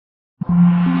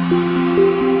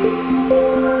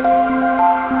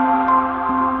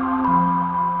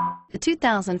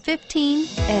2015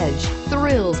 Edge.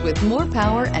 Thrills with more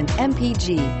power and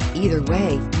MPG. Either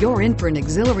way, you're in for an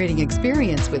exhilarating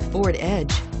experience with Ford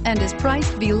Edge and is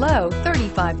priced below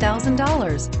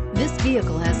 $35,000. This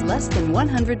vehicle has less than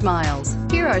 100 miles.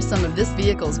 Here are some of this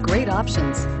vehicle's great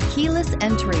options: keyless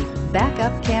entry,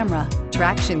 backup camera,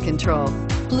 traction control,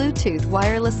 Bluetooth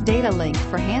wireless data link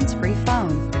for hands-free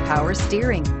phone, power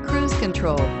steering, cruise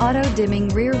control, auto-dimming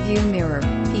rear view mirror,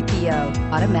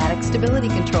 PPO, automatic stability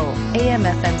control,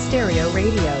 AM/FM stereo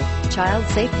radio, child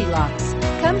safety locks.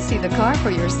 Come see the car for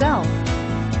yourself.